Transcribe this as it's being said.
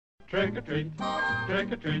Trick or treat,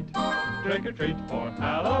 trick or treat, trick or treat for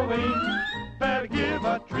Halloween. Better give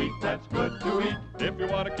a treat that's good to eat if you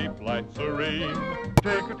want to keep life serene.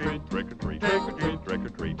 Trick or treat, trick or treat, trick or treat, trick or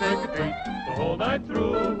treat, trick or treat the whole night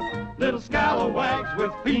through. Little scalawags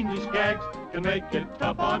with fiendish gags can make it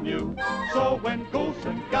tough on you. So when ghosts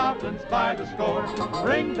and goblins by the score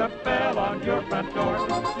ring the bell on your front door,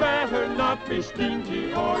 better not be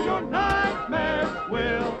stingy or your nightmares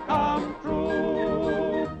will come true.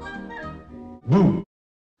 Woo.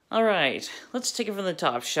 All right, let's take it from the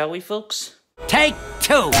top, shall we, folks? Take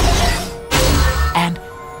two. And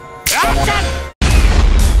action!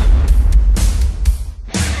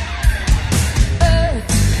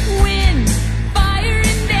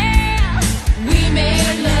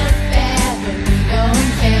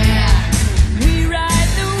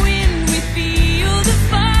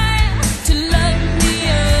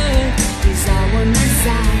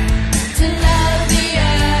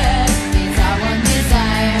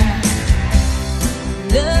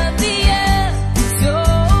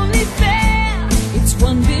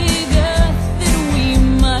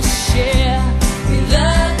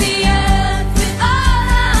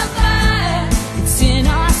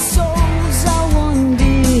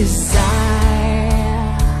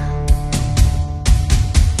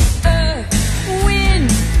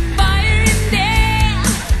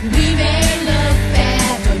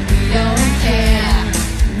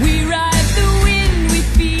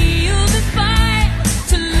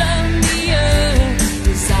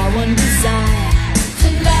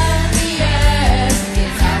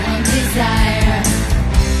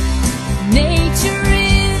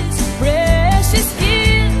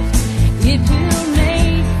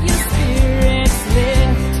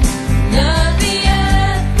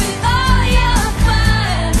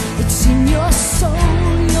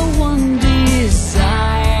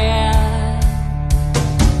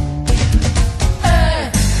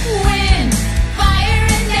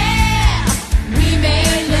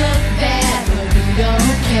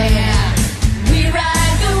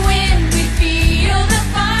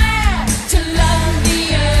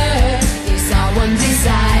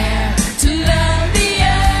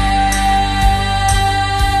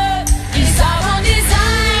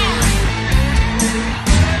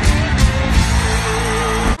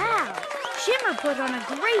 Put on a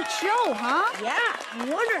great show, huh? Yeah, I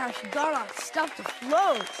wonder how she got all the stuff to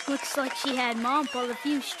float. Looks like she had Mom pull a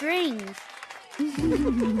few strings.